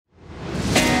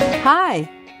Hi!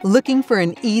 Looking for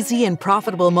an easy and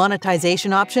profitable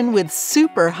monetization option with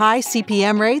super high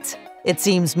CPM rates? It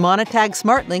seems Monetag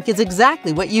SmartLink is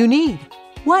exactly what you need.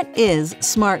 What is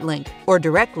SmartLink or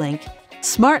Direct Link?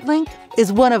 SmartLink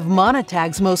is one of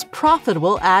Monetag's most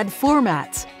profitable ad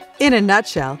formats. In a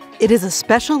nutshell, it is a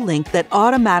special link that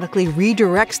automatically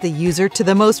redirects the user to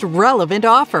the most relevant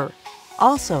offer.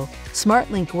 Also,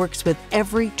 SmartLink works with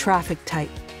every traffic type.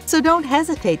 So don't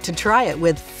hesitate to try it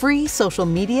with free social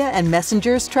media and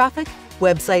messengers traffic,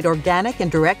 website organic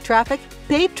and direct traffic,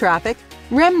 paid traffic,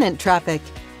 remnant traffic.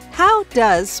 How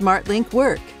does SmartLink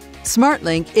work?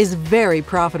 SmartLink is very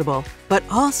profitable, but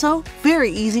also very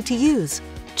easy to use.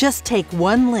 Just take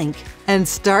one link and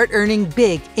start earning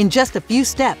big in just a few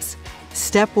steps.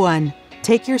 Step 1.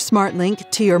 Take your SmartLink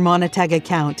to your Monetag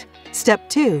account. Step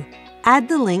 2. Add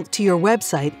the link to your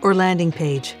website or landing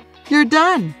page. You're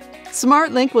done!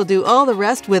 SmartLink will do all the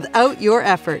rest without your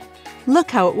effort. Look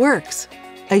how it works.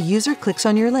 A user clicks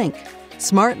on your link.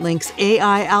 SmartLink's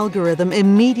AI algorithm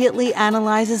immediately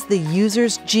analyzes the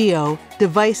user's geo,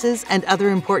 devices, and other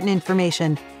important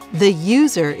information. The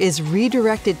user is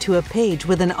redirected to a page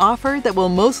with an offer that will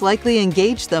most likely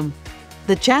engage them.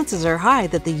 The chances are high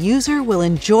that the user will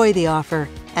enjoy the offer,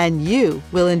 and you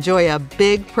will enjoy a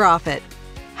big profit.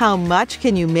 How much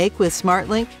can you make with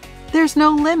SmartLink? There's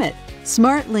no limit.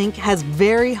 SmartLink has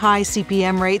very high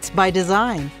CPM rates by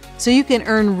design, so you can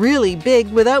earn really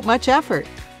big without much effort.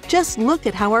 Just look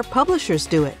at how our publishers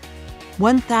do it.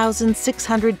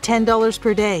 $1,610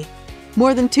 per day.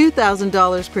 More than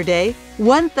 $2,000 per day,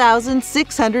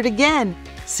 $1,600 again.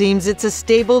 Seems it's a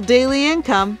stable daily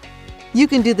income. You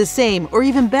can do the same or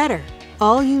even better.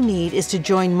 All you need is to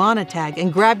join Monetag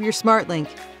and grab your SmartLink.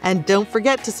 And don't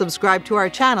forget to subscribe to our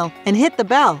channel and hit the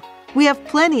bell. We have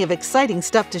plenty of exciting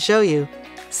stuff to show you.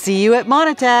 See you at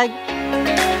Monetag!